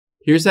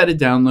Here's how to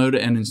download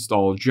and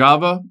install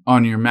Java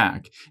on your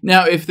Mac.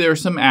 Now, if there are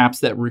some apps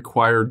that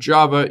require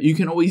Java, you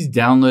can always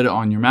download it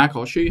on your Mac.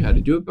 I'll show you how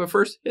to do it, but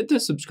first, hit the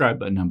subscribe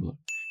button down below.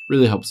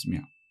 Really helps me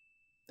out.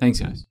 Thanks,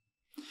 guys.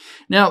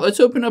 Now, let's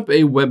open up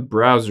a web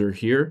browser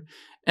here.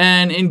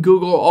 And in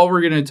Google, all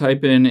we're going to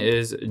type in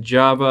is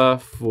Java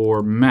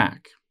for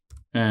Mac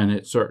and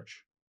hit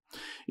search.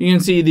 You can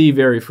see the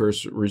very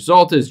first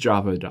result is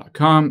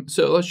java.com.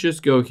 So let's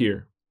just go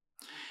here.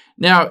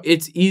 Now,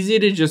 it's easy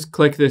to just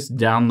click this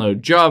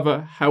download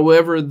Java.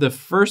 However, the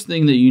first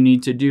thing that you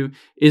need to do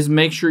is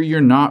make sure you're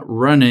not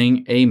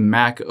running a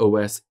Mac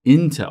OS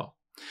Intel.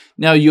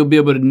 Now, you'll be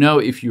able to know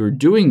if you're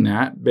doing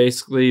that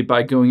basically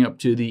by going up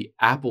to the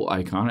Apple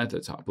icon at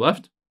the top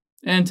left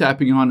and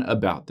tapping on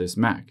About This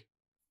Mac.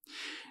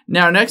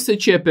 Now, next to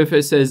chip, if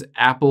it says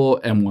Apple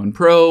M1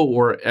 Pro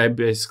or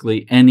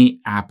basically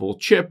any Apple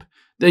chip,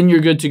 then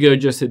you're good to go.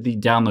 Just hit the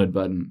download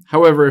button.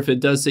 However, if it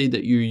does say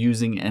that you're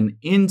using an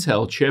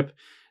Intel chip,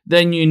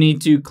 then you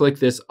need to click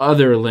this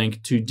other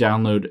link to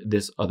download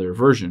this other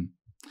version.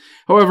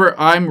 However,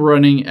 I'm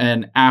running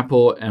an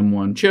Apple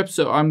M1 chip,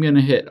 so I'm going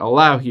to hit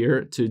allow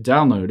here to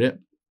download it.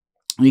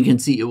 You can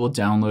see it will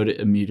download it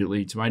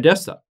immediately to my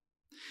desktop.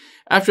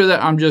 After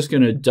that, I'm just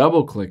going to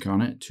double click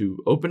on it to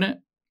open it.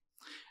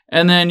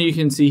 And then you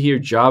can see here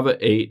Java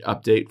 8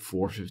 Update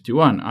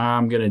 451.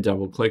 I'm going to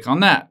double click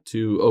on that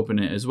to open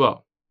it as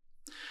well.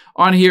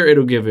 On here,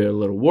 it'll give you a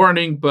little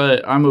warning,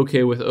 but I'm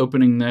okay with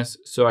opening this,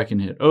 so I can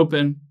hit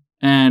open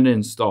and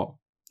install.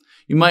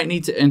 You might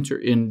need to enter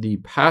in the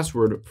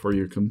password for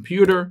your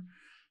computer.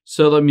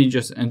 So let me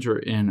just enter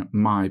in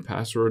my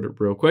password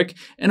real quick,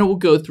 and it will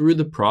go through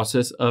the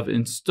process of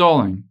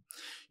installing.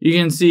 You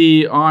can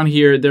see on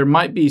here, there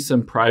might be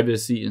some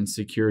privacy and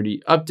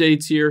security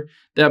updates here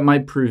that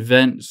might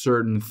prevent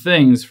certain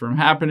things from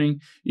happening.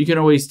 You can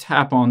always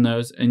tap on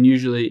those, and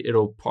usually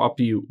it'll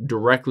pop you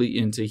directly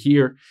into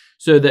here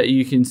so that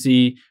you can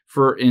see,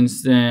 for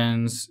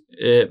instance,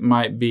 it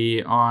might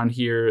be on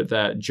here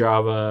that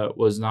Java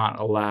was not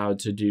allowed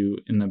to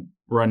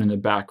run in the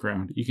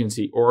background. You can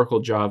see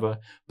Oracle Java,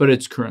 but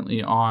it's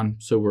currently on,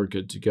 so we're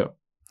good to go.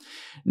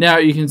 Now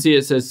you can see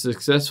it says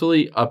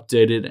successfully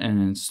updated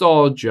and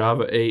installed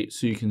Java 8,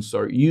 so you can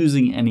start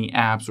using any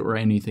apps or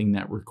anything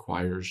that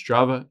requires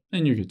Java,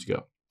 and you're good to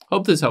go.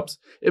 Hope this helps.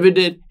 If it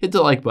did, hit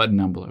the like button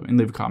down below and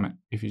leave a comment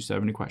if you just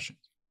have any questions.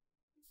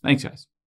 Thanks, guys.